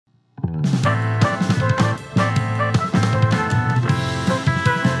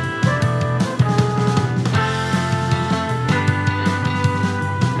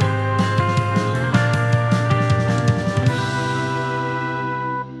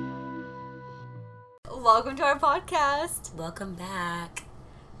Welcome to our podcast. Welcome back.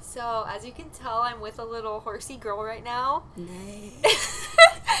 So, as you can tell, I'm with a little horsey girl right now. Nay.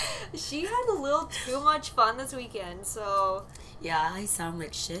 She had a little too much fun this weekend, so... Yeah, I sound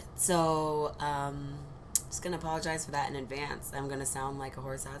like shit. So, just gonna apologize for that in advance. I'm gonna sound like a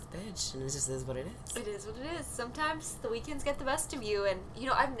horse-ass bitch, and it just is what it is. It is what it is. Sometimes the weekends get the best of you, and,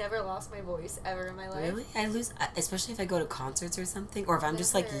 I've never lost my voice ever in my life. Really? I lose, especially if I go to concerts or something, or if I'm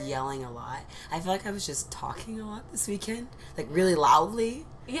just, yelling a lot. I feel like I was just talking a lot this weekend, really loudly.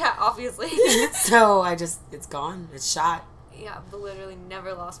 Yeah, obviously. So, it's gone. It's shot. Yeah, but literally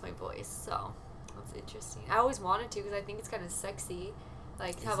never lost my voice, so that's interesting. I always wanted to, because I think it's kind of sexy.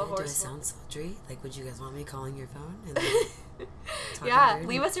 Have a horse. Do I sound sultry? Would you guys want me calling your phone? And yeah,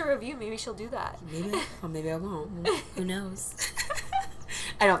 leave us a review. Maybe she'll do that. Maybe. Or maybe I won't. Who knows?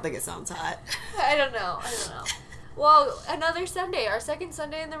 I don't think it sounds hot. I don't know. Well, another Sunday, our second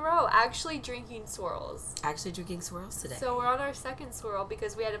Sunday in a row, actually drinking swirls. Actually drinking swirls today. So we're on our second swirl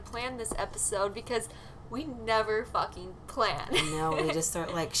because we had to plan this episode because we never fucking plan. No, we just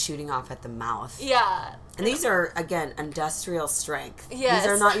start shooting off at the mouth. Yeah. And these are, again, industrial strength. Yes.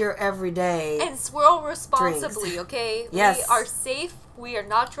 These are not your everyday And swirl responsibly, drinks. Okay? Yes. We are safe. We are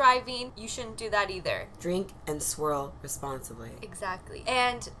not driving. You shouldn't do that either. Drink and swirl responsibly. Exactly.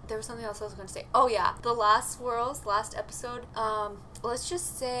 And there was something else I was going to say. Oh, yeah. The last episode, let's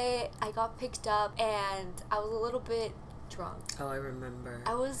just say I got picked up and I was a little bit drunk. Oh, I remember.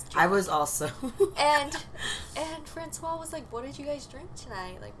 I was drunk. I was also. and Francois was like, what did you guys drink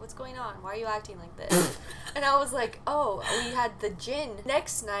tonight? What's going on? Why are you acting like this? And I was like, oh, we had the gin.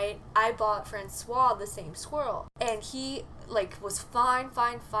 Next night, I bought Francois the same swirl. And he, was fine.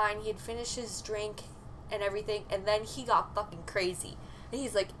 He had finished his drink and everything. And then he got fucking crazy. And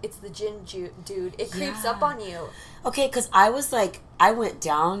he's like, it's the gin dude. It creeps up on you. Okay, because I was I went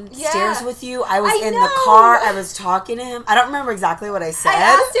downstairs with you. I was in know. the car. I was talking to him. I don't remember exactly what I said. I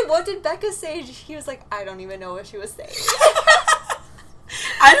asked him, what did Becca say? He was like, I don't even know what she was saying.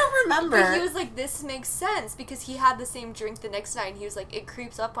 I don't remember. But he was like, this makes sense because he had the same drink the next night and he was like, it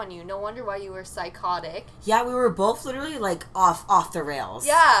creeps up on you. No wonder why you were psychotic. Yeah, we were both literally off the rails.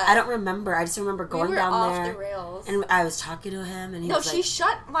 Yeah. I don't remember. I just remember going down there. We were off the rails. And I was talking to him and he was she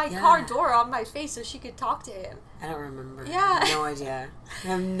shut my car door on my face so she could talk to him. I don't remember. Yeah. No idea. I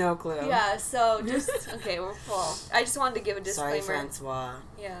have no clue. Yeah, so okay, I just wanted to give a disclaimer. Sorry, Francois.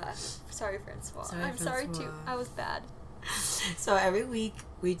 Yeah. Sorry, Francois. Sorry, sorry too. I was bad. So every week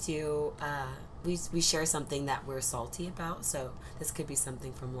we do, we share something that we're salty about. So this could be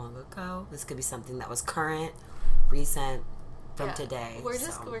something from long ago. This could be something that was current, recent, from today.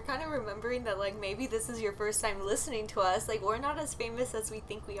 We're kind of remembering that maybe this is your first time listening to us. We're not as famous as we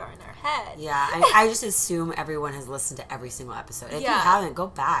think we are in our head. Yeah, I just assume everyone has listened to every single episode. If you haven't, go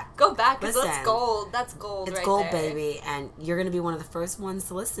back. Go back, because that's gold. That's gold it's right gold, there. baby. And you're going to be one of the first ones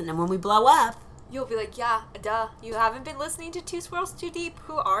to listen. And when we blow up, you'll be like, yeah, duh. You haven't been listening to Two Swirls Too Deep.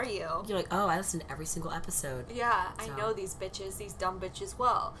 Who are you? You're like, oh, I listened to every single episode. Yeah, so. I know these bitches, these dumb bitches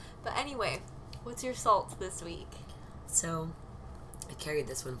well. But anyway, what's your salt this week? So, I carried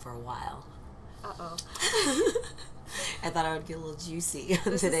this one for a while. Uh-oh. I thought I would get a little juicy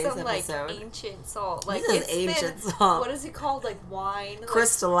on this today's is some, episode. Ancient salt. This is ancient salt. What is it called? Wine?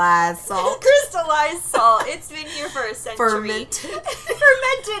 Crystallized salt. Crystallized salt. It's been here for a century. Fermented.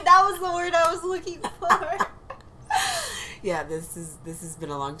 Fermented. That was the word I was looking for. Yeah, this has been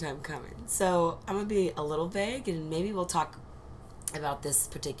a long time coming. So I'm gonna be a little vague, and maybe we'll talk about this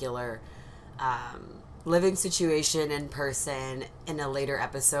particular living situation in person in a later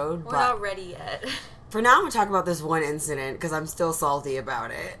episode. We're not ready yet. For now, I'm going to talk about this one incident because I'm still salty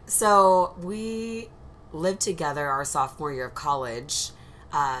about it. So, we lived together our sophomore year of college,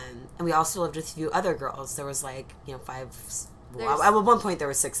 and we also lived with a few other girls. There was 5... Well, at one point, there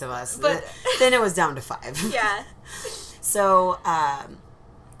were 6 of us. But then it was down to 5. Yeah. So,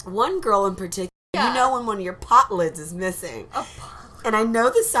 one girl in particular, you know when one of your pot lids is missing. And I know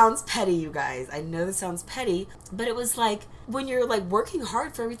this sounds petty, you guys. I know this sounds petty. But it was when you're working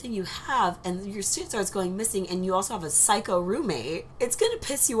hard for everything you have and your shit starts going missing and you also have a psycho roommate, it's going to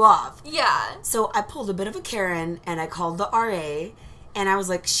piss you off. Yeah. So I pulled a bit of a Karen and I called the RA and I was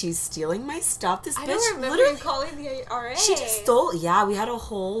like, she's stealing my stuff. This bitch don't remember literally you calling the RA. She just stole. Yeah, we had a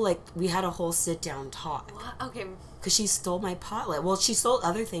whole sit down talk. What? Okay. Because she stole my potlet. Well, she stole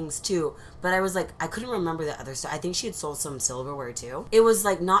other things too, but I was I couldn't remember the other stuff. I think she had sold some silverware too. It was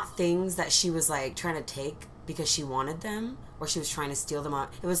not things that she was trying to take because she wanted them, or she was trying to steal them.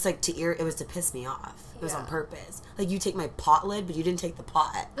 It was like it was to piss me off. It was on purpose. Like, you take my pot lid, but you didn't take the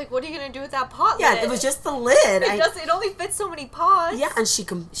pot. Like, what are you gonna do with that pot lid? Yeah, it was just the lid. It only fits so many pots. Yeah, and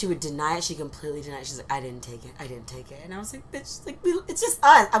she would deny it. She completely denied it. She's like, I didn't take it. And I was like, bitch, like, it's just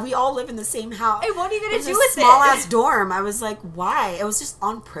us. We all live in the same house. Hey, what are you gonna do with it? Small ass dorm. I was like, why? It was just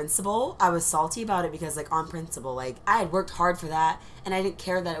on principle. I was salty about it because, like, on principle, like, I had worked hard for that, and I didn't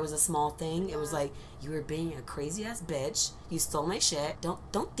care that it was a small thing. It was like, you were being a crazy ass bitch. You stole my shit. Don't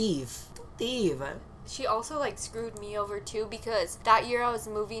thieve. Don't thieve. She also, like, screwed me over, too, because that year I was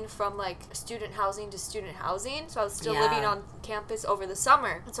moving from, like, student housing to student housing, so I was still living on campus over the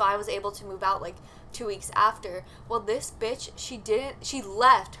summer, and so I was able to move out, like, 2 weeks after. Well, this bitch, she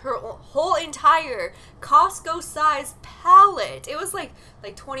left her whole entire Costco-sized pallet. It was, like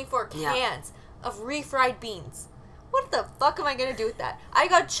 24 cans of refried beans. What the fuck am I gonna do with that? I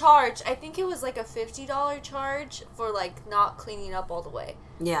got charged, I think it was like a $50 charge for, like, not cleaning up all the way.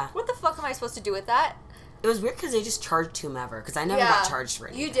 Yeah. What the fuck am I supposed to do with that? It was weird because they just charged whomever, because I never got charged for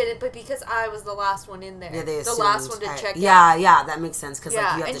anything. You did it, but because I was the last one in there. Yeah, they assumed. The last one to check out. Yeah, that makes sense, because,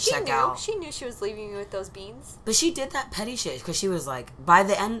 like, you have to check out. She knew she was leaving me with those beans. But she did that petty shit, because she was like, by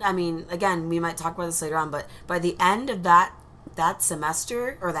the end, I mean, again, we might talk about this later on, but by the end of that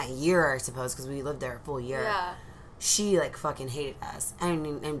semester, or that year, I suppose, because we lived there a full year. Yeah. She, like, fucking hated us. And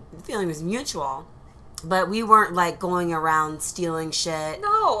the feeling was mutual. But we weren't, like, going around stealing shit.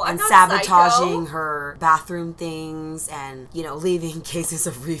 No, I'm and not sabotaging psycho. her bathroom things and, you know, leaving cases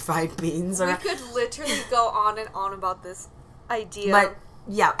of refried beans. We could literally go on and on about this idea. But,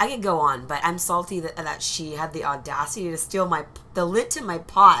 yeah, I could go on. But I'm salty that she had the audacity to steal the lid to my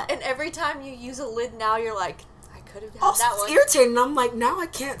pot. And every time you use a lid now, you're like, could have had also, that one. It's irritating. I'm like, now I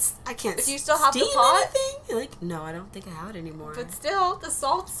can't. Do you still have the pot? Anything? Like, no, I don't think I have it anymore. But still, the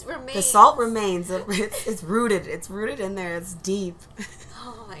salt remains. The salt remains. It's rooted. It's rooted in there. It's deep.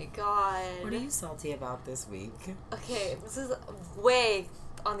 Oh my god. What are you salty about this week? Okay, this is way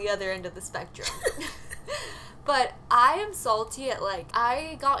on the other end of the spectrum. But I am salty at, like,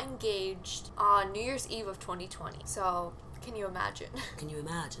 I got engaged on New Year's Eve of 2020. So, can you imagine? Can you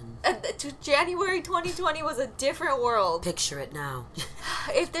imagine? January 2020 was a different world. Picture it now.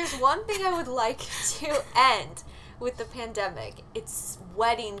 If there's one thing I would like to end with the pandemic, it's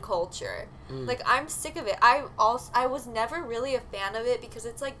wedding culture. Like, I'm sick of it. I was never really a fan of it because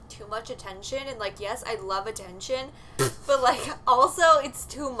it's, like, too much attention, and, like, yes, I love attention, but, like, also it's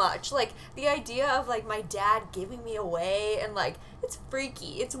too much. Like, the idea of, like, my dad giving me away, and, like, it's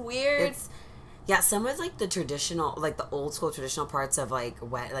freaky. It's weird. Yeah, some of, like, the traditional, like, the old school traditional parts of, like,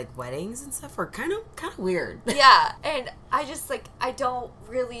 weddings and stuff are kind of weird. Yeah, and I just, like, I don't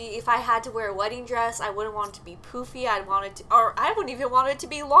really, if I had to wear a wedding dress, I wouldn't want it to be poofy. I wouldn't even want it to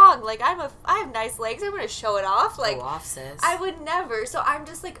be long. Like, I have nice legs. I'm going to show it off. Like, go off, sis. I would never. So I'm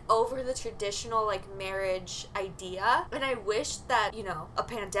just, like, over the traditional, like, marriage idea. And I wish that, you know, a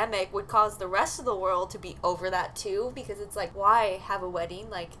pandemic would cause the rest of the world to be over that, too. Because it's, like, why have a wedding?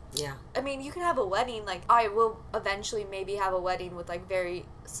 Like, yeah. I mean, you can have a wedding, like, I will eventually maybe have a wedding with, like, very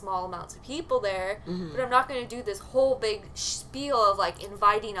small amounts of people there, but I'm not going to do this whole big spiel of, like,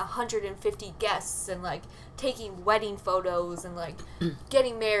 inviting 150 guests and, like, taking wedding photos and, like,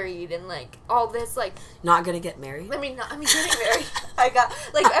 getting married and, like, all this, like... Not gonna get married? I mean, getting married.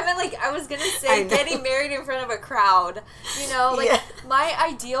 I was gonna say getting married in front of a crowd, you know? Like, my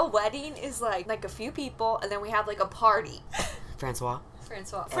ideal wedding is, like a few people, and then we have, like, a party. Francois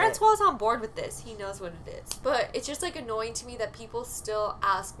Francois is on board with this. He knows what it is. But it's just, like, annoying to me that people still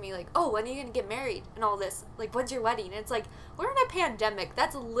ask me, like, oh, when are you going to get married? And all this. Like, when's your wedding? And it's like, we're in a pandemic.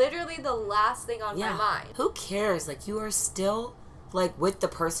 That's literally the last thing on my mind. Who cares? Like, you are still, like, with the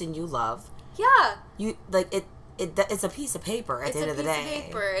person you love. Yeah. You, like, it's a piece of paper at the end of the day. It's a piece of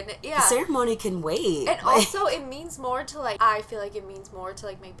paper, and the ceremony can wait. And also, it means more to, like, I feel like it means more to,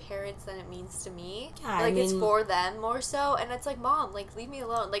 like, my parents than it means to me. Yeah, like, it's for them more so, and it's like, Mom, like, leave me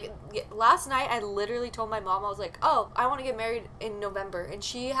alone. Like, last night, I literally told my mom, I was like, oh, I want to get married in November, and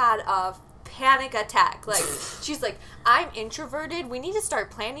she had a panic attack. Like, she's like, I'm introverted, we need to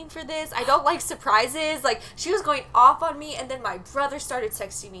start planning for this, I don't like surprises. Like, she was going off on me, and then my brother started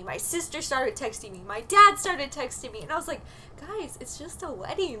texting me, my sister started texting me, my dad started texting me, and I was like, guys, it's just a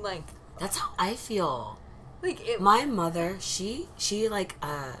wedding. Like, that's how I feel. Like, my mother, she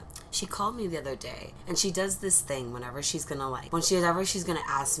called me the other day, and she does this thing whenever she's gonna, like, she's gonna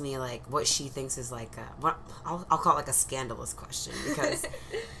ask me, like, what she thinks is, like, I'll call it, like, a scandalous question, because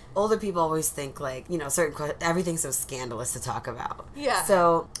older people always think, like, you know, everything's so scandalous to talk about. Yeah.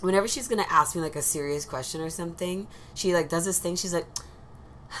 So, whenever she's gonna ask me, like, a serious question or something, she, like, does this thing, she's like,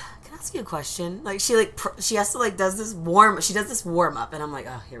 can I ask you a question? Like, she has to, like, does this warm up, and I'm like,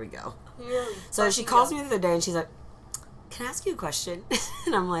 oh, here we go. Really? So she calls me the other day, and she's like, can I ask you a question?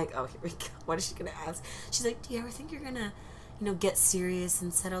 And I'm like, oh, here we go. What is she going to ask? She's like, do you ever think you're going to, get serious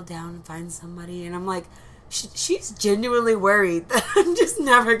and settle down and find somebody? And I'm like, she's genuinely worried that I'm just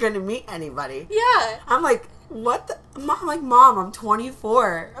never going to meet anybody. Yeah. I'm like, what the? I'm like, Mom, I'm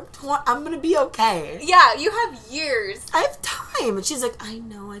 24. I'm going to be okay. Yeah, you have years. I have time. And she's like, I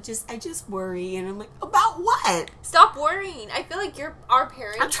know, I just worry. And I'm like, about what? Stop worrying. I feel like our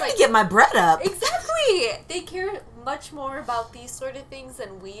parents. I'm trying to get my bread up. Exactly. They care much more about these sort of things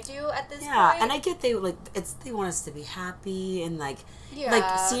than we do at this point. Yeah, and I get they want us to be happy and like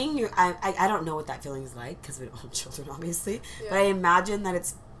seeing your. I don't know what that feeling is like because we don't have children, obviously. Yeah. But I imagine that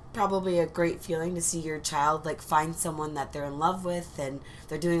it's probably a great feeling to see your child like find someone that they're in love with and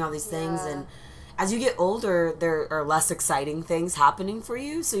they're doing all these things. And as you get older, there are less exciting things happening for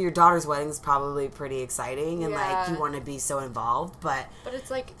you. So your daughter's wedding is probably pretty exciting and like you want to be so involved, but it's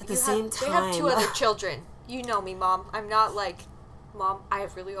like at the same time, they have 2 other children. You know me, Mom. I'm not like, Mom, I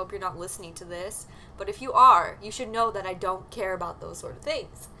really hope you're not listening to this. But if you are, you should know that I don't care about those sort of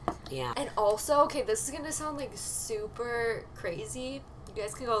things. Yeah. And also, okay, this is going to sound like super crazy. You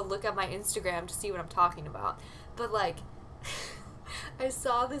guys can go look at my Instagram to see what I'm talking about. But like, I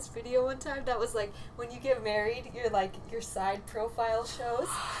saw this video one time that was like, when you get married, your side profile shows.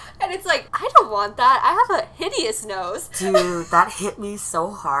 And it's like, I don't want that. I have a hideous nose. Dude, that hit me so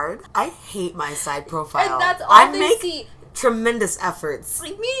hard. I hate my side profile. And that's all they see. Tremendous efforts.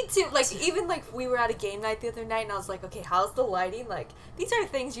 Like, me too. Like, even like we were at a game night the other night and I was like, okay, how's the lighting? Like, these are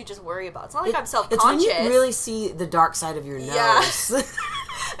things you just worry about. It's not like I'm self-conscious. It's when you really see the dark side of your nose.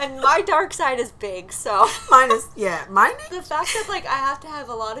 And my dark side is big, so. Mine is. The fact that, like, I have to have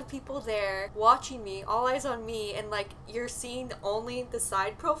a lot of people there watching me, all eyes on me, and, like, you're seeing only the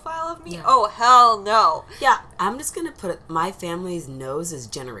side profile of me? Yeah. Oh, hell no. Yeah, I'm just gonna put it, my family's nose is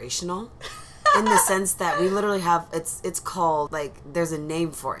generational. In the sense that we literally have, it's called, like, there's a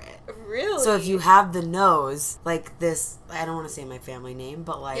name for it. Really? So if you have the nose, like this, I don't want to say my family name,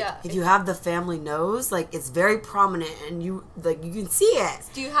 but like, if you have the family nose, like, it's very prominent and you can see it.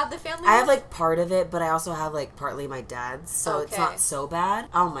 Do you have the family nose? I have, like, part of it, but I also have, like, partly my dad's, so it's not so bad.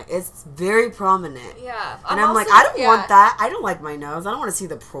 Oh my, it's very prominent. Yeah. And I'm like, I don't want that. I don't like my nose. I don't want to see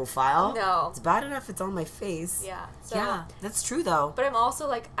the profile. No. It's bad enough it's on my face. Yeah. So, yeah, that's true, though. But I'm also,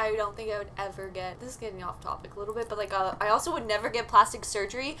 like, I don't think I would ever get, this is getting off topic a little bit, but, like, I also would never get plastic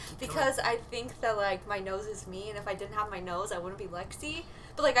surgery because I think that, like, my nose is me, and if I didn't have my nose, I wouldn't be Lexi.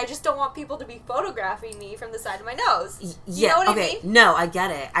 But, like, I just don't want people to be photographing me from the side of my nose. You know what I mean? No, I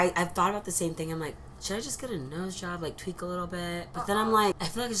get it. I've thought about the same thing. I'm like, should I just get a nose job, like, tweak a little bit? But then I'm like, I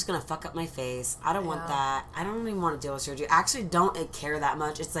feel like it's just gonna fuck up my face. I don't want that. I don't even want to deal with surgery. I actually don't care that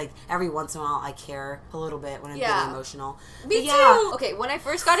much. It's like, every once in a while, I care a little bit when I'm getting emotional. Me too! Okay, when I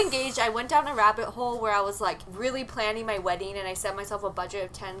first got engaged, I went down a rabbit hole where I was, like, really planning my wedding, and I set myself a budget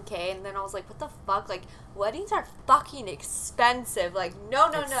of $10K, and then I was like, what the fuck? Like, weddings are fucking expensive. Like, no.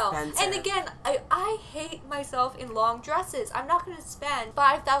 And again, I hate myself in long dresses. I'm not gonna spend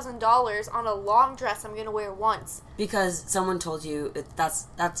 $5,000 on a long dress I'm gonna wear once. Because someone told you that's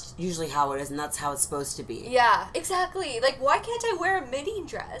usually how it is, and that's how it's supposed to be. Yeah, exactly. Like, why can't I wear a midi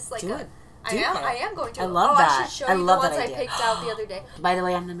dress? Like, do it. I am going to. I love that. I should show you the ones I picked out the other day. By the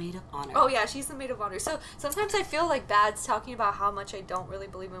way, I'm the maid of honor. Oh yeah, she's the maid of honor. So sometimes I feel like bad talking about how much I don't really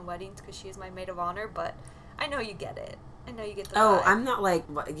believe in weddings because she is my maid of honor, but I know you get it. I know you get the vibe. I'm not like,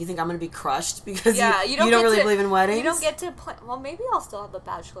 you think I'm going to be crushed because you don't really believe in weddings? You don't get to play. Well, maybe I'll still have a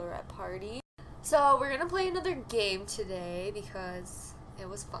bachelorette party. So we're going to play another game today because it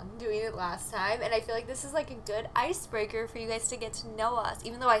was fun doing it last time. And I feel like this is like a good icebreaker for you guys to get to know us.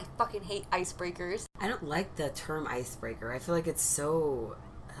 Even though I fucking hate icebreakers. I don't like the term icebreaker. I feel like it's so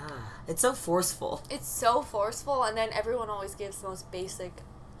forceful. It's so forceful, and then everyone always gives the most basic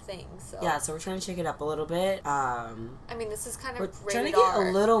things. So. Yeah, so we're trying to shake it up a little bit. I mean, this is kind of we're trying to get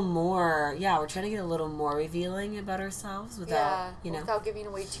a little more. Yeah, we're trying to get a little more revealing about ourselves without without giving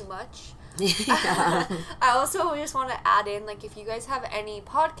away too much. Yeah. I also just want to add in, like, if you guys have any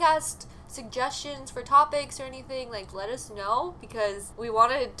podcast suggestions for topics or anything, like, let us know because we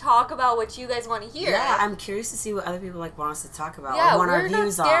want to talk about what you guys want to hear. Yeah, I'm curious to see what other people like want us to talk about. Yeah, or want we're our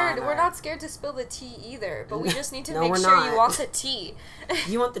views not scared. on. We're not scared to spill the tea either, but we just need to make we're sure not. You want the tea.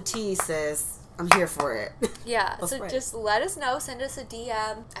 You want the tea, sis. I'm here for it. Yeah, so just let us know. Send us a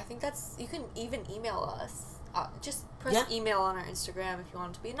DM. I think you can even email us. Just press email on our Instagram if you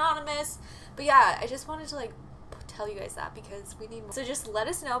want it to be anonymous. But yeah, I just wanted to like tell you guys that because we need more. So just let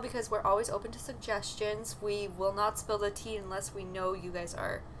us know because we're always open to suggestions. We will not spill the tea unless we know you guys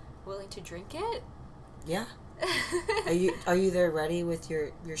are willing to drink it. Yeah. Are you there ready with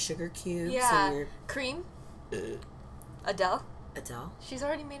your sugar cubes? Yeah. And your... Cream. Adele. Adele? She's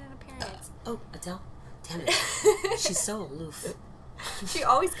already made an appearance. Oh, Adele. Damn it. She's so aloof. She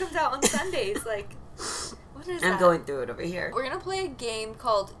always comes out on Sundays. Like, what is that? I'm going through it over here. We're going to play a game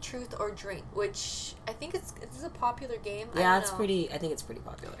called Truth or Drink, which I think it's a popular game. Yeah, I think it's pretty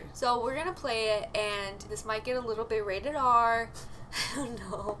popular. So we're going to play it, and this might get a little bit rated R. I don't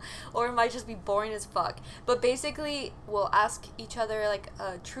know. Or it might just be boring as fuck. But basically, we'll ask each other like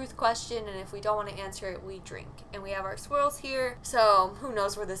a truth question, and if we don't want to answer it, we drink. And we have our swirls here. So who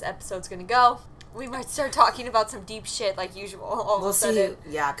knows where this episode's gonna go. We might start talking about some deep shit like usual all of a sudden.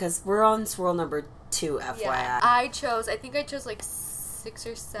 Yeah, because we're on swirl number 2, FYI. Yeah. I think I chose like 6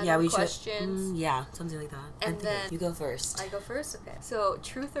 or 7 questions. Yeah, something like that. And then you go first. I go first? Okay. So,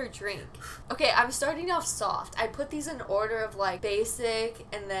 truth or drink? Okay, I'm starting off soft. I put these in order of like basic,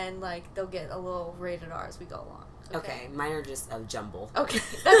 and then like they'll get a little rated R as we go along. Okay, mine are just a jumble. Okay,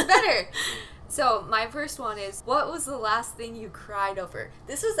 that's better. So, my first one is, what was the last thing you cried over?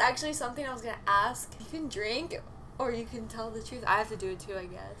 This was actually something I was going to ask. You can drink or you can tell the truth. I have to do it too, I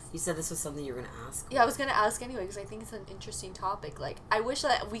guess. You said this was something you were going to ask? Yeah, I was going to ask anyway because I think it's an interesting topic. Like, I wish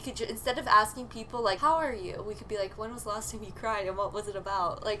that we could, instead of asking people, like, how are you? We could be like, when was the last time you cried and what was it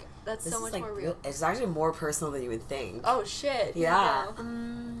about? Like, that's so much more real. It's actually more personal than you would think. Oh, shit. Yeah.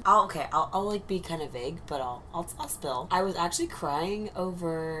 I'll like be kind of vague, but I'll spill. I was actually crying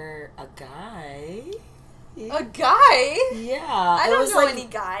over a guy. Yeah. A guy? Yeah. I don't know any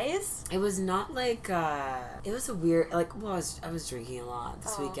guys. It was not like, it was a weird, like, well, I was drinking a lot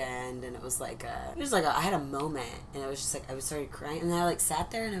this weekend, and it was like, I had a moment, and it was just like, I started crying, and then I like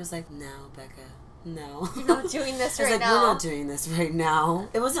sat there, and I was like, no, Becca. No. You're not doing this right now. We're not doing this right now.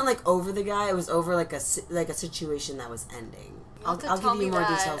 It wasn't like over the guy, it was over like a situation that was ending. I'll give you more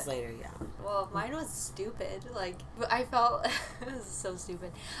details later, yeah. Well, mine was stupid. Like, I felt, it was so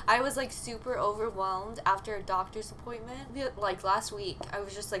stupid. I was, like, super overwhelmed after a doctor's appointment. Like, last week, I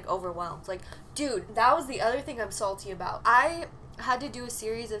was just, like, overwhelmed. Like, dude, that was the other thing I'm salty about. I had to do a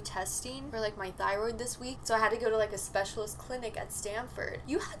series of testing for like my thyroid this week, so I had to go to like a specialist clinic at Stanford.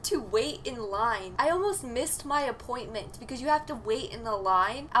 You had to wait in line. I almost missed my appointment because you have to wait in the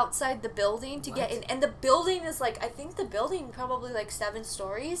line outside the building to get in, and the building is like, I think the building probably like 7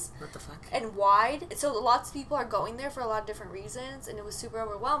 stories. What the fuck? And wide, so lots of people are going there for a lot of different reasons, and it was super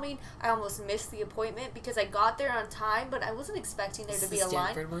overwhelming. I almost missed the appointment because I got there on time, but I wasn't expecting there to be a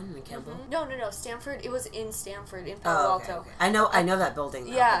line. Stanford one in Campbell? No, Stanford. It was in Stanford, in Palo Alto. Okay. I know that building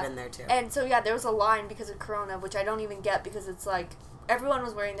though. Yeah. I've been there too. And so yeah, there was a line because of Corona, which I don't even get because it's like everyone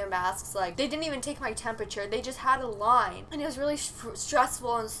was wearing their masks. Like, they didn't even take my temperature. They just had a line, and it was really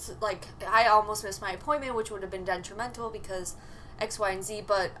stressful, and like I almost missed my appointment, which would have been detrimental because X, Y, and Z.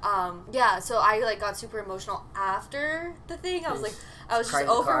 But yeah, so I like got super emotional after the thing. I was just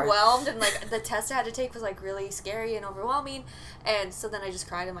overwhelmed, and like the test I had to take was like really scary and overwhelming, and so then I just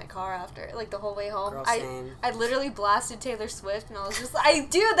cried in my car after, like the whole way home. Girl, same. I literally blasted Taylor Swift, and I was just I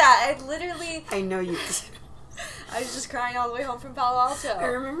do that. I know you. I was just crying all the way home from Palo Alto. I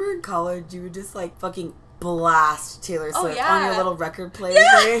remember in college you would just like fucking blast Taylor Swift on your little record player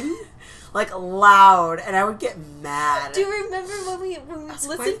thing. Like loud, and I would get mad. Do you remember when we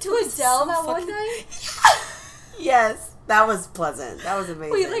listened to Adele that one night? Yes, that was pleasant. That was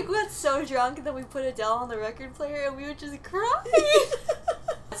amazing. We like got so drunk, and then we put Adele on the record player, and we would just cry.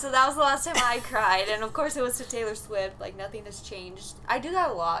 So that was the last time I cried, and of course it was to Taylor Swift. Like, nothing has changed. I do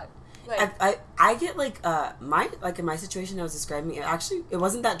that a lot. Like, I get like in my situation I was describing, it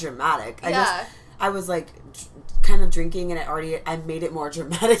wasn't that dramatic. I was like kind of drinking, and I made it more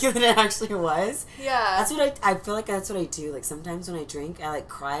dramatic than it actually was. Yeah. That's what I feel like that's what I do. Like, sometimes when I drink, I like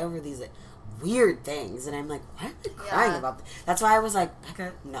cry over these like weird things, and I'm like, why am I crying about this? That's why I was like,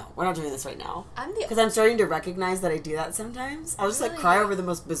 Becca, no, we're not doing this right now. Because I'm starting to recognize that I do that sometimes. I'll just like cry over the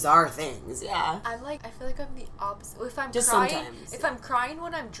most bizarre things. Yeah. I feel like I'm the opposite. If I'm crying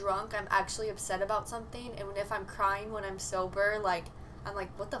when I'm drunk, I'm actually upset about something, and if I'm crying when I'm sober, like, I'm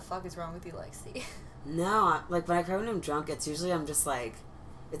like, what the fuck is wrong with you, Lexi? No, like when I cry when I'm drunk, it's usually I'm just like,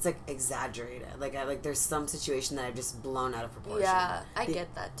 it's like exaggerated. Like there's some situation that I've just blown out of proportion. Yeah, I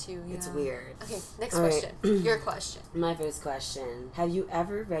get that too. Yeah. It's weird. Okay, next question. Your question. My first question: have you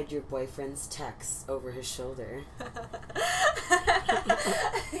ever read your boyfriend's texts over his shoulder?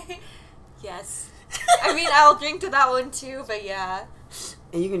 Yes. I mean, I'll drink to that one too, but yeah.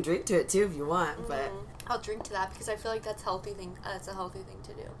 And you can drink to it too if you want, but I'll drink to that because I feel like that's healthy thing. That's a healthy thing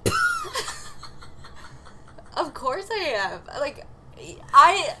to do. Of course I am. Like,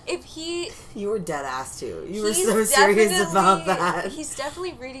 If he... You were dead ass too. You were he's so serious about that. He's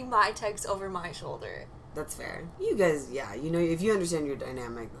definitely reading my text over my shoulder. That's fair. You guys, yeah, you know, if you understand your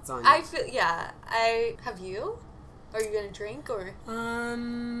dynamic, that's on you. I feel, yeah. Have you? Are you gonna drink, or?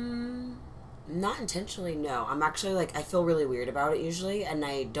 Not intentionally, no. I'm actually, like, I feel really weird about it usually, and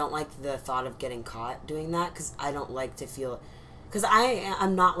I don't like the thought of getting caught doing that, because I don't like to feel... Because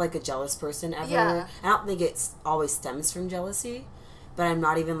I'm not, like, a jealous person ever. Yeah. I don't think it always stems from jealousy, but I'm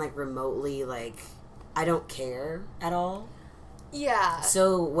not even, like, remotely, like, I don't care at all. Yeah.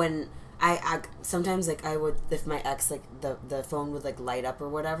 So when... I sometimes, like, I would, if my ex, like, the phone would, like, light up or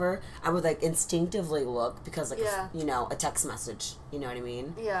whatever, I would, like, instinctively look because, like, you know, a text message, you know what I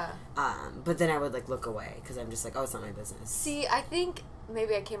mean? Yeah. But then I would, like, look away because I'm just like, oh, it's not my business. See, I think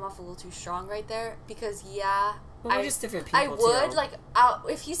maybe I came off a little too strong right there because, yeah. Well, we're just different people, I would, like,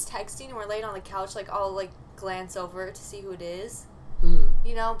 if he's texting and we're laying on the couch, like, I'll, like, glance over to see who it is.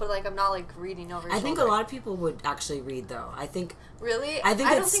 You know, but, like, I'm not, like, reading over his I think shoulder. a lot of people would actually read, though. I think... Really? I think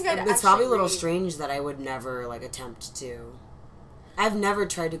it's probably a little read. strange that I would never, like, attempt to. I've never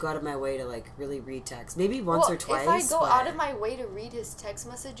tried to go out of my way to, like, really read text. Maybe once or twice. If I go out of my way to read his text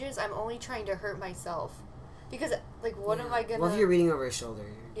messages, I'm only trying to hurt myself. Because, like, what am I gonna... Well, if you're reading over his shoulder...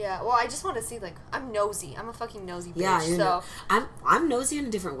 Yeah, well, I just want to see, like, I'm nosy. I'm a fucking nosy bitch, yeah, so... I'm nosy in a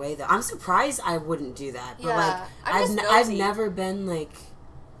different way, though. I'm surprised I wouldn't do that. But, yeah, like, I've never been, like...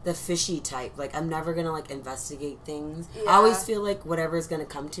 the fishy type. Like, I'm never gonna, like, investigate things. Yeah. I always feel like whatever's gonna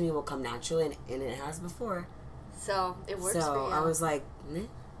come to me will come naturally, and it has before. So, it works so for you. I was like, meh.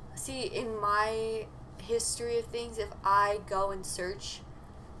 See, in my history of things, if I go and search,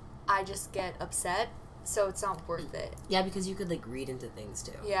 I just get upset, so it's not worth it. Yeah, because you could, like, read into things,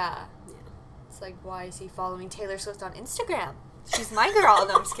 too. Yeah. It's like, why is he following Taylor Swift on Instagram? She's my girl.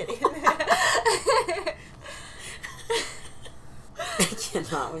 No, I'm just kidding. I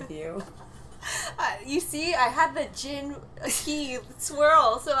cannot with you. You see, I had the gin key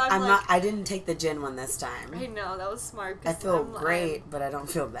swirl, so I'm like... not. I didn't take the gin one this time. I know, that was smart. I feel great, but I don't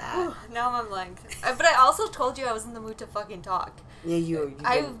feel bad. Now I'm like... But I also told you I was in the mood to fucking talk. Yeah,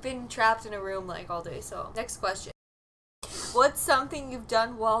 I've been trapped in a room, like, all day, so... Next question. What's something you've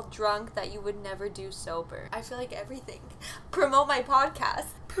done while drunk that you would never do sober? I feel like everything. Promote my podcast.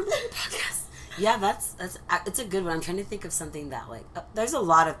 Promote your podcast. Yeah, it's a good one. I'm trying to think of something that, like, there's a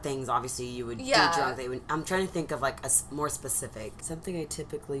lot of things, obviously, you would do drunk that you would, I'm trying to think of, like, a more specific. Something I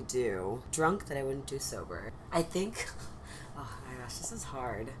typically do drunk that I wouldn't do sober. I think, oh my gosh, this is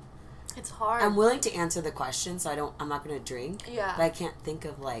hard. It's hard. I'm willing to answer the question, so I'm not going to drink. Yeah. But I can't think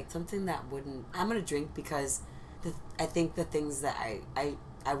of, like, something that wouldn't, I'm going to drink because I think the things that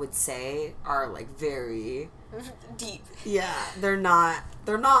I would say are, like, very... deep. Yeah, they're not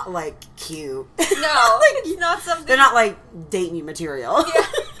like cute. No, like, it's not something. They're not like date me material. Yeah.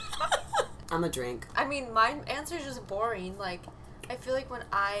 I'm a drink. I mean, my answer is just boring. Like, I feel like when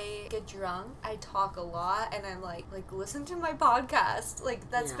I get drunk, I talk a lot, and I'm like listen to my podcast. Like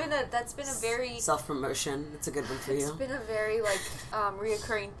that's been a very self-promotion. It's a good one for you. It's been a very like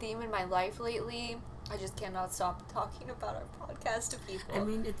reoccurring theme in my life lately. I just cannot stop talking about our podcast to people. I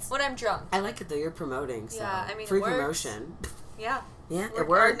mean, it's... when I'm drunk. I like it, though. You're promoting, so... Yeah, I mean, free it works. promotion. Yeah. Yeah, it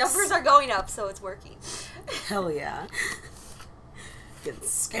works. Our numbers are going up, so it's working. Hell yeah. Getting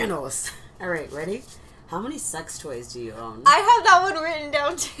scandalous. All right, ready? How many sex toys do you own? I have that one written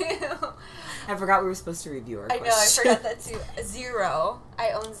down, too. I forgot we were supposed to review our question. I know, I forgot that, too. 0.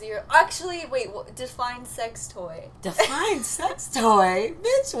 I own 0. Actually, wait, define sex toy. Define sex toy?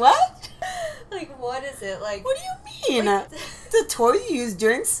 Bitch, what? Like, what is it? Like, what do you mean? Like, it's a toy you use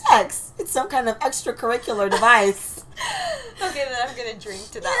during sex. It's some kind of extracurricular device. Okay, then I'm gonna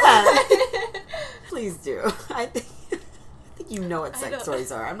drink to that one. Please do. I think you know what sex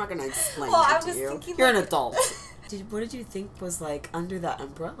toys are. I'm not gonna explain that to you. Thinking, you're an adult. What did you think was, like, under that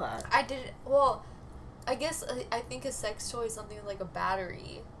umbrella? I guess I think a sex toy is something like a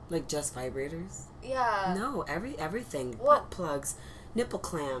battery. Like just vibrators? Yeah. No, everything. Butt plugs, nipple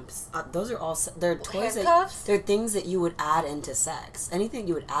clamps. Those are all. They're toys. Handcuffs? They're things that you would add into sex. Anything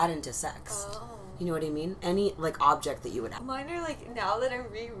you would add into sex. Oh. You know what I mean? Any, like, object that you would add. Mine are, like, now that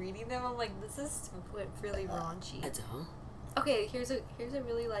I'm rereading them, I'm like, this is really raunchy. I don't. Okay, here's a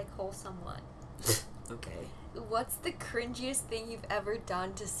really, like, wholesome one. Okay. What's the cringiest thing you've ever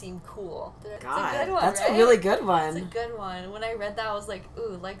done to seem cool? God, it's a good one, that's right? a really good one. It's a good one. When I read that, I was like,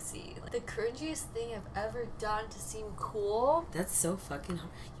 ooh, Lexi. The cringiest thing I've ever done to seem cool? That's so fucking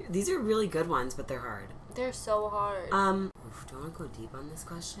hard. These are really good ones, but they're hard. They're so hard. Do you want to go deep on this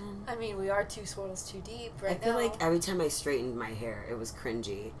question? I mean, we are 2 swirls too deep right now. I feel like every time I straightened my hair, it was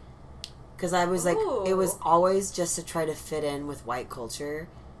cringy. Because I was like, Ooh. it was always just to try to fit in with white culture.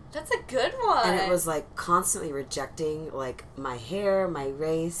 That's a good one. And it was like constantly rejecting like my hair, my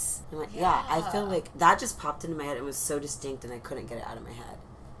race. I'm like, yeah, I feel like that just popped into my head. It was so distinct and I couldn't get it out of my head.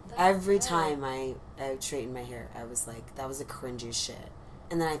 Every time I straightened my hair, I was like, that was the cringiest shit.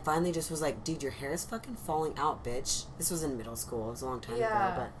 And then I finally just was like, dude, your hair is fucking falling out, bitch. This was in middle school. It was a long time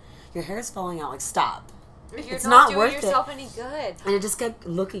ago, but your hair is falling out. Like, stop. You're it's not not doing worth yourself it. any good. And it just kept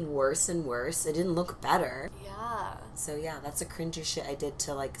looking worse and worse. It didn't look better. Yeah. So yeah, that's the cringy shit I did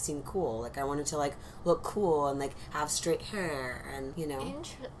to like seem cool. Like I wanted to like look cool and like have straight hair and you know.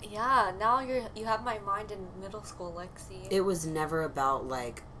 Yeah. Now you have my mind in middle school, Lexi. It was never about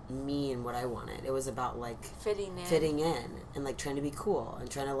like me and what I wanted. It was about like fitting in and like trying to be cool and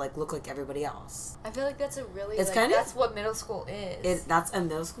trying to like look like everybody else. I feel like that's a really it's like, kind of, that's what middle school is. That's a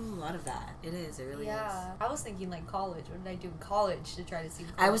middle school. A lot of that. It is. It really is. Yeah. I was thinking like college. What did I do in college to try to see?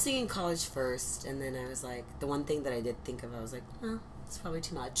 I was thinking college first, and then I was like, the one thing that I did think of, I was like, oh, it's probably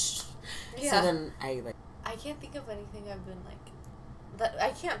too much. Yeah. So then I like. I can't think of anything I've been like. I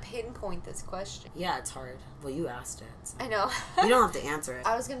can't pinpoint this question. Yeah, it's hard. Well, you asked it. So. I know. You don't have to answer it.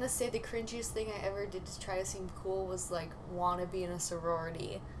 I was gonna say the cringiest thing I ever did to try to seem cool was like want to be in a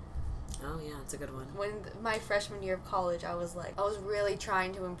sorority. Oh yeah, it's a good one. When my freshman year of college, I was really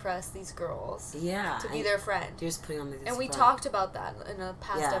trying to impress these girls. Yeah. To be their friend. You're just putting on these. And we talked about that in a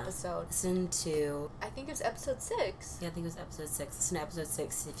past episode. Listen to. I think it was episode 6. Yeah, I think it was episode 6. Listen to episode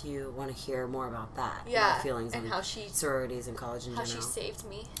 6 if you want to hear more about that. Yeah. My feelings and on how she sororities in college in how general. she saved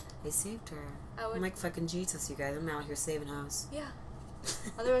me. I saved her. I'm like fucking Jesus, you guys. I'm out here saving hoes. Yeah.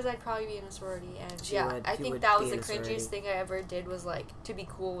 Otherwise, I'd probably be in a sorority. And I think would that was be the in a sorority. cringiest thing I ever did was like to be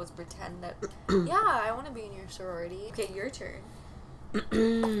cool was pretend that yeah, I want to be in your sorority. Okay, your turn.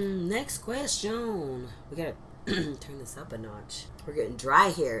 Next question. We gotta turn this up a notch. We're getting dry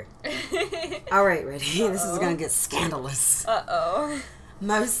here. All right, ready? Uh-oh. This is gonna get scandalous.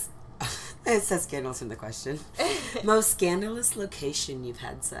 It says scandalous in the question. Most scandalous location you've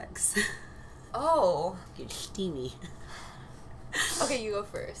had sex. Oh. You're steamy. Okay, you go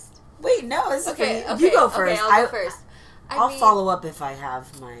first. Wait, no, it's okay. You go first. Okay, I'll go first. I'll follow up if I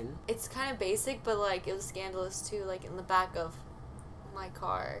have mine. It's kind of basic, but like it was scandalous too. Like in the back of my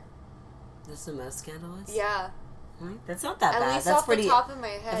car. That's the most scandalous. Yeah. Right? That's not that bad. At least that's off pretty. the top of my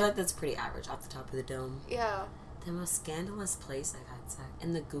head. I feel like that's pretty average off the top of the dome. Yeah. The most scandalous place I've had sex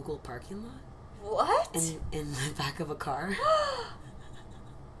in the Google parking lot. What? In the back of a car.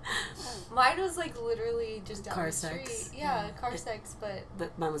 Mine was like literally just down car the sex. street. Yeah, car sex, but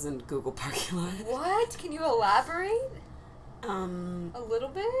mine was in Google parking lot. What? Can you elaborate? A little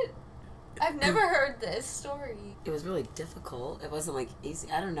bit? I've never heard this story. It was really difficult. It wasn't like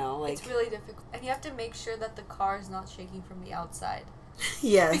easy. I don't know. Like it's really difficult, and you have to make sure that the car is not shaking from the outside.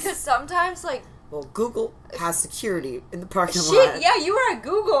 Yes. Because sometimes, like, well, Google has security in the parking lot. Shit, yeah, you were at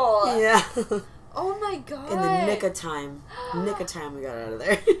Google. Yeah. Oh my god. In the nick of time. We got out of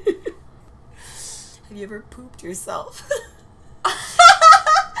there. Have you ever pooped yourself?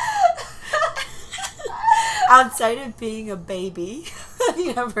 Outside of being a baby, have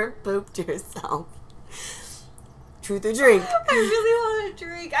you ever pooped yourself? Truth or drink? I really want to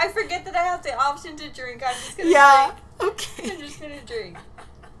drink. I forget that I have the option to drink. I'm just gonna drink. Okay. I'm just gonna drink.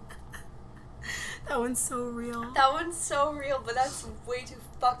 That one's so real. That one's so real, but that's way too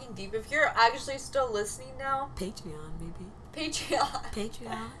fucking deep. If you're actually still listening now, Patreon, maybe.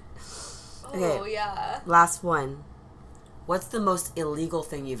 Patreon. Okay. Oh, yeah. Last one. What's the most illegal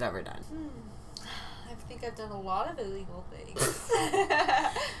thing you've ever done? I think I've done a lot of illegal things.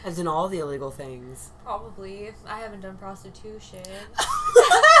 I've done all the illegal things. Probably. I haven't done prostitution.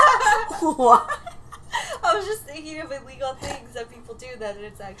 What? I was just thinking of illegal things that people do that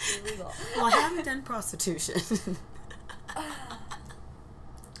it's actually illegal. Well, I haven't done prostitution.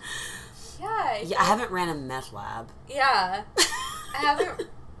 Yeah, I haven't ran a meth lab. Yeah. I haven't...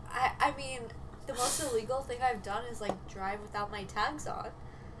 I mean, the most illegal thing I've done is, like, drive without my tags on.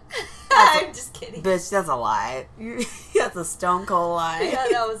 I'm just kidding. Bitch, that's a lie. That's a stone cold lie. Yeah,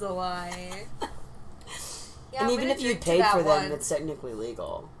 that was a lie. Yeah, and even if you paid for them, it's technically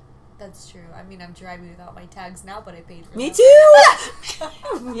legal. That's true. I mean, I'm driving without my tags now, but I paid for them. Me too!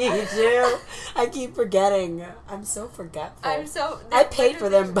 Me too. I keep forgetting. I'm so forgetful. I paid for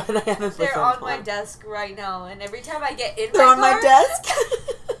them, but I haven't put them on. They're on my desk right now, and every time I get in They're my on car... my desk?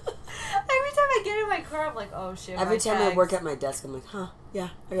 Every time I get in my car, I'm like, oh shit, every time tags. I work at my desk, I'm like, yeah,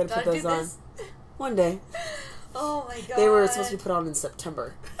 I gotta put those on. One day. Oh my god. They were supposed to be put on in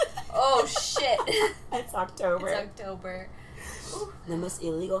September. Oh shit. It's October. It's October. The most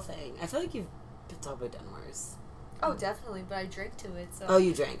illegal thing. I feel like you've probably done worse. Oh, definitely, but I drank to it, so... Oh,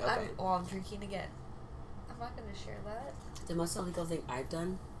 you drank, okay. I'm drinking again. I'm not going to share that. The most illegal thing I've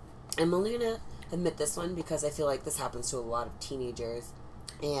done, I'm only going to admit this one because I feel like this happens to a lot of teenagers,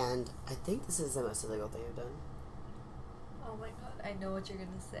 and I think this is the most illegal thing I've done. Oh my god, I know what you're going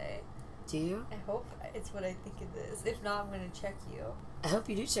to say. Do you? I hope it's what I think it is. If not, I'm going to check you. I hope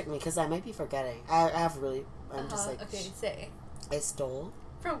you do check me because I might be forgetting. I have really... I'm just like... Okay, say. I stole...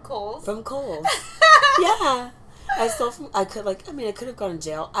 From Kohl's? From Kohl's. Yeah. I stole from... I could have gone to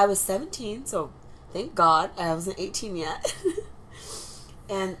jail. I was 17, so thank God I wasn't 18 yet.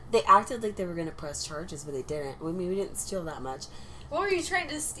 And they acted like they were going to press charges, but they didn't. I mean, we didn't steal that much. What were you trying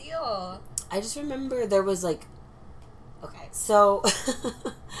to steal? I just remember there was like... Okay, so...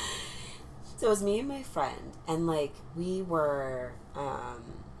 So it was me and my friend, and like we were,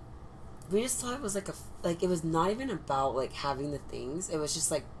 we just thought it was like it was not even about like having the things. It was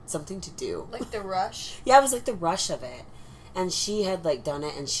just like something to do. Like the rush. Yeah, it was like the rush of it. And she had like done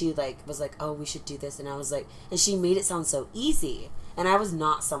it, and she like was like, "Oh, we should do this," and I was like, and she made it sound so easy, and I was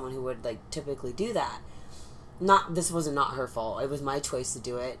not someone who would like typically do that. This was not her fault. It was my choice to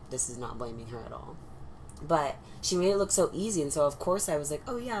do it. This is not blaming her at all. But she made it look so easy, and so of course I was like,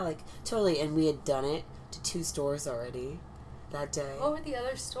 oh yeah, like totally. And we had done it to 2 stores already that day. What were the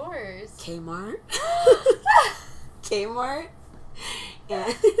other stores? Kmart. Kmart.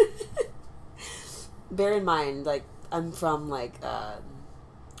 And bear in mind, like I'm from like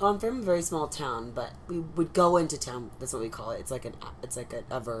I'm from a very small town, but we would go into town. That's what we call it. It's like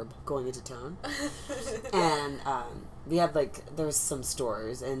a verb, going into town. And we had like there was some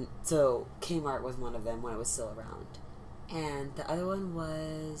stores, and so Kmart was one of them when it was still around. And the other one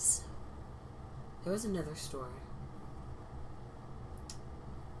was there was another store.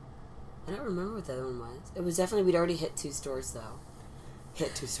 I don't remember what the other one was. It was definitely we'd already hit 2 stores though.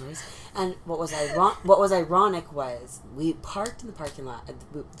 Hit 2 stores. And what was ironic was we parked in the parking lot.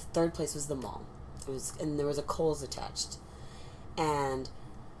 The third place was the mall. And there was a Kohl's attached, and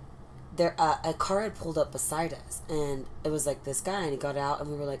there a car had pulled up beside us, and it was like this guy, and he got out, and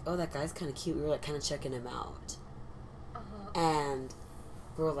we were like, oh, that guy's kind of cute. We were like kind of checking him out, and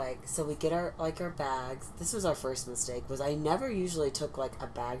we were like, so we get our bags. This was our first mistake. Was I never usually took like a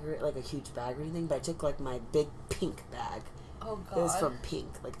bag or like a huge bag or anything, but I took like my big pink bag. Oh, God. It was from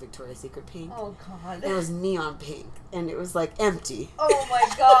Pink, like Victoria's Secret Pink. Oh, God. It was neon pink, and it was, like, empty. Oh, my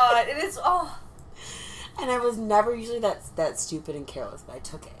God. It is, And I was never usually that stupid and careless, but I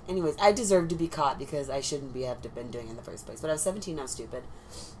took it. Anyways, I deserved to be caught because I shouldn't have been doing it in the first place. But I was 17, I was stupid.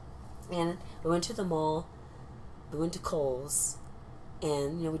 And we went to the mall. We went to Kohl's.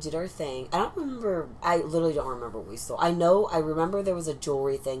 And, we did our thing. I literally don't remember what we stole. I remember there was a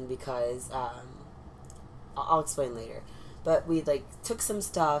jewelry thing because, I'll explain later. But we, like, took some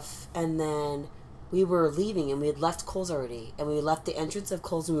stuff, and then we were leaving, and we had left Kohl's already. And we left the entrance of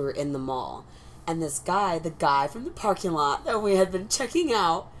Kohl's, and we were in the mall. And this guy, the guy from the parking lot that we had been checking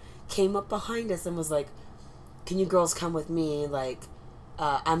out, came up behind us and was like, can you girls come with me? Like,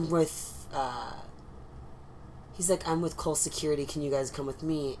 he's like, I'm with Kohl's security. Can you guys come with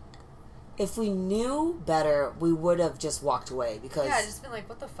me? If we knew better, we would have just walked away because... Yeah, just been like,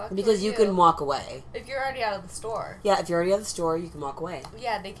 what the fuck because you can walk away. If you're already out of the store. Yeah, if you're already out of the store, you can walk away.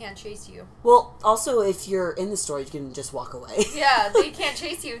 Yeah, they can't chase you. Well, also, if you're in the store, you can just walk away. Yeah, they can't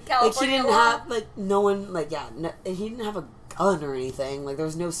chase you. California like, he didn't law. have, like, no one, like, yeah, no, he didn't have a gun or anything. Like, there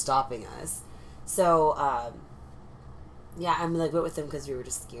was no stopping us. So, yeah, I'm, like, went with him because we were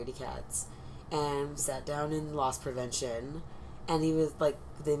just scaredy cats. And sat down in loss prevention. And he was like,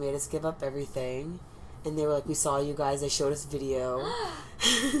 they made us give up everything. And they were like, we saw you guys. They showed us video.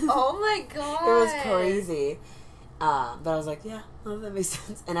 Oh my God. It was crazy. But I was like, yeah, well, that makes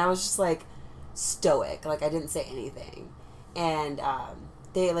sense. And I was just like stoic. Like I didn't say anything. And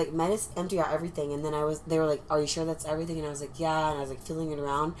they like made us empty out everything. And then they were like, are you sure that's everything? And I was like, yeah. And I was like feeling it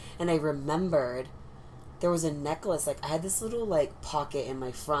around. And I remembered there was a necklace. Like I had this little like pocket in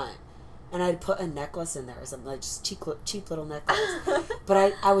my front. And I'd put a necklace in there or something, like just cheap little necklace.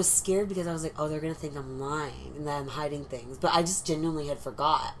 But I was scared because I was like, oh, they're going to think I'm lying and that I'm hiding things. But I just genuinely had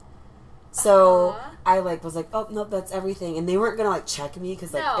forgot. So I like was like, oh, no, that's everything. And they weren't going to like check me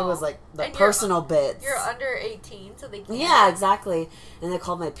because like it was like the personal bits. You're under 18, so they can't. Yeah, exactly. And they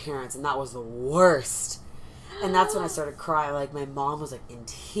called my parents, and that was the worst. And that's when I started crying. Like my mom was like in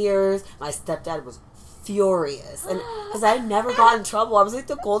tears. My stepdad was furious, and because I had never gotten in trouble. I was like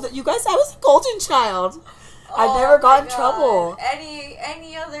I was a golden child. I'd never got in trouble.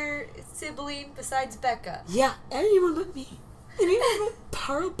 Any other sibling besides Becca? Yeah, anyone but me. Anyone but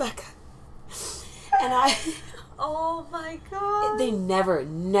poor Becca. And I oh my God. They never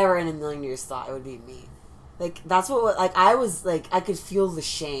in a million years thought it would be me. Like, that's what, like, I was, like, I could feel the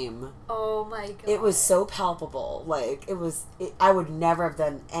shame. Oh, my God. It was so palpable. Like, I would never have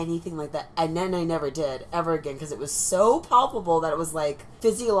done anything like that. And then I never did, ever again, because it was so palpable that it was, like,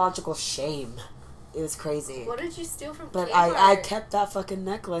 physiological shame. It was crazy. What did you steal from But Kmart? I kept that fucking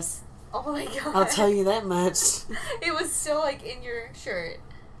necklace. Oh, my God. I'll tell you that much. It was still, like, in your shirt.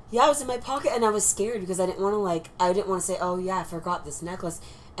 Yeah, it was in my pocket, and I was scared because I didn't want to say, oh, yeah, I forgot this necklace.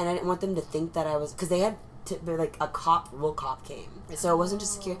 And I didn't want them to think that I was, because they had, like, a real cop came. So it wasn't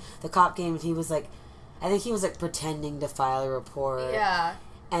just secure. The cop came, and he was, like, I think he was, like, pretending to file a report. Yeah.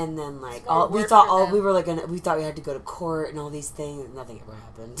 And then, like, we thought we had to go to court and all these things, and nothing ever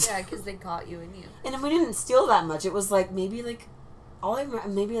happened. Yeah, because they caught you and you. And we didn't steal that much. It was, like, maybe, like,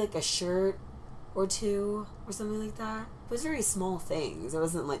 maybe, like, a shirt or two or something like that. It was very small things. It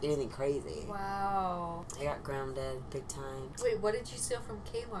wasn't, like, anything crazy. Wow. I got grounded big time. Wait, what did you steal from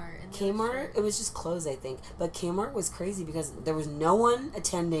Kmart? Kmart? It was just clothes, I think. But Kmart was crazy because there was no one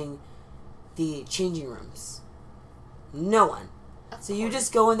attending the changing rooms. No one. So you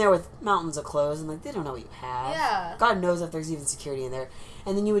just go in there with mountains of clothes and, like, they don't know what you have. Yeah. God knows if there's even security in there.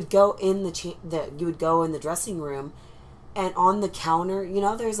 And then you would go in the dressing room, and on the counter, you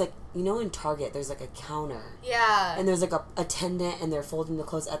know, there's, like, you know, in Target, there's, like, a counter. Yeah. And there's, like, a attendant, and they're folding the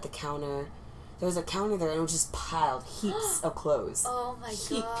clothes at the counter. There was a counter there, and it was just piled heaps of clothes. Oh, my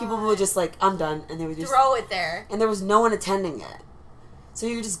God. People would just, like, I'm done, and they would just throw it there. And there was no one attending it. So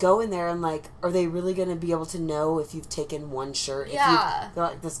you just go in there and, like, are they really going to be able to know if you've taken one shirt? Yeah. If you've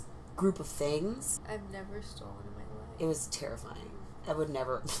got, like, this group of things? I've never stolen in my life. It was terrifying. I would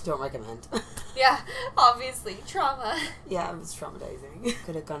never, don't recommend. Yeah, obviously. Trauma. Yeah, it was traumatizing. I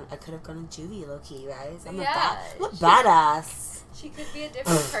could have gone to juvie, low-key, guys. I'm Yeah. a badass. She could be a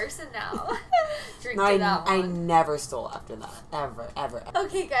different person now. Drink No, to that one. I never stole after that. Ever.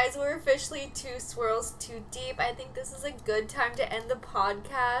 Okay, guys, we're officially 2 swirls too deep. I think this is a good time to end the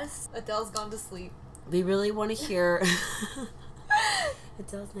podcast. Adele's gone to sleep. We really want to hear...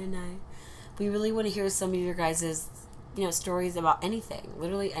 Adele's night-night. We really want to hear some of your guys' stories about anything.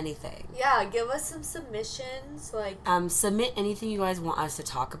 Literally anything. Yeah, give us some submissions. Like, submit anything you guys want us to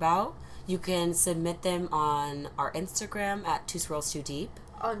talk about. You can submit them on our Instagram at 2 swirls too deep.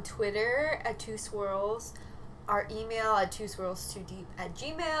 On Twitter at 2 swirls. Our email at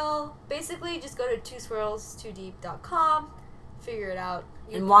 2swirls2deep@gmail. Basically, just go to 2swirls2deep.com. Figure it out.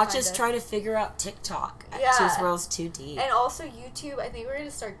 And watch us try to figure out TikTok at 2 swirls too deep. And also YouTube. I think we're going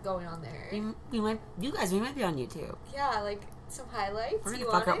to start going on there. We might be on YouTube. Yeah, like some highlights.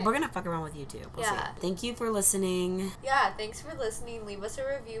 We're gonna fuck around with YouTube. We'll see. Thank you for listening. Yeah, thanks for listening. Leave us a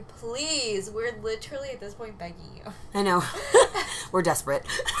review, please. We're literally at this point begging you. I know. We're desperate.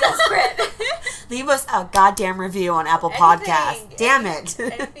 Desperate. Leave us a goddamn review on Apple Podcasts. Damn it.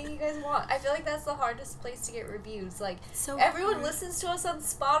 Anything you guys want. I feel like that's the hardest place to get reviews. Like, so everyone hard. listens to us on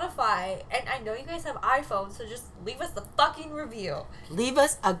Spotify, and I know you guys have iPhones, so just leave us the fucking review. Leave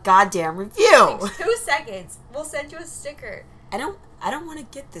us a goddamn review. Like 2 seconds. We'll send you a sticker. I don't want to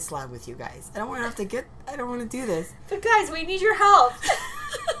get this live with you guys. I don't want to do this. But guys, we need your help.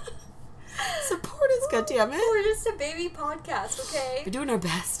 Support us, goddammit. We're just a baby podcast, okay? We're doing our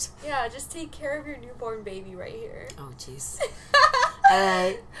best. Yeah, just take care of your newborn baby right here. Oh, jeez.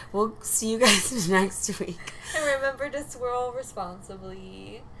 Alright, we'll see you guys next week. And remember to swirl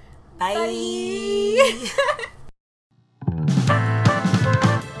responsibly. Bye. Bye.